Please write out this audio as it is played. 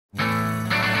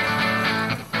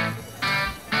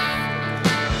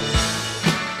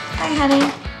honey.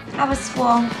 How was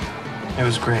school? It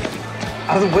was great.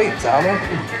 Out of the way, Dahmer,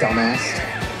 you dumbass.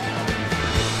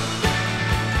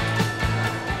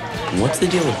 What's the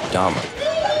deal with Dahmer?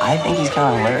 I think he's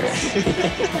kind of hilarious.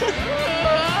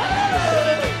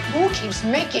 Who keeps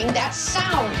making that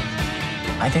sound?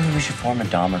 I think we should form a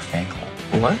Dahmer fan club.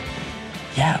 What?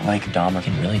 Yeah, like Dahmer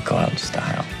can really go out in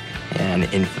style and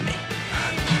infamy.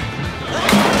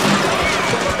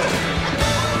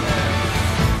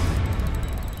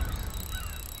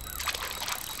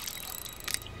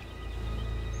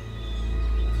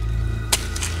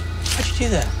 How'd you do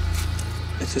that?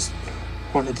 I just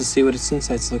wanted to see what its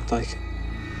insides looked like.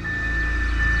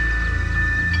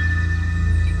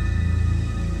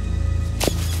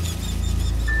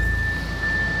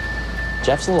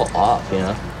 Jeff's a little off, you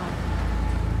know?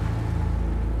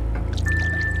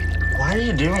 Why are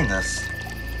you doing this?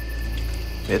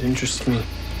 It interests me.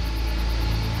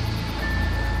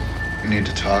 We need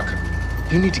to talk.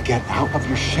 You need to get out of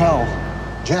your shell.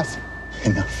 Jeff,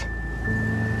 enough.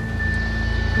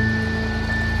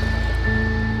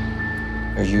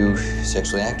 Are you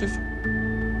sexually active?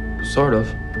 Sort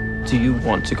of. Do you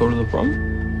want to go to the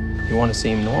prom? You want to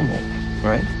seem normal,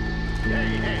 right?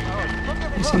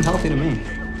 You seem healthy to me.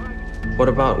 What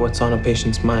about what's on a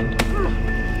patient's mind?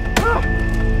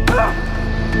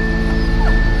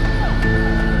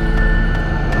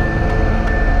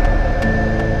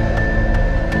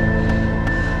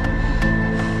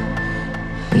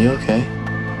 Are you okay?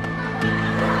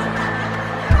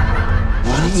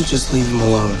 Why don't you just leave him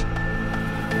alone?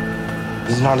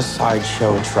 He's not a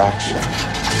sideshow attraction.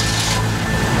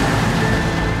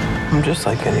 I'm just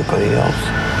like anybody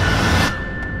else.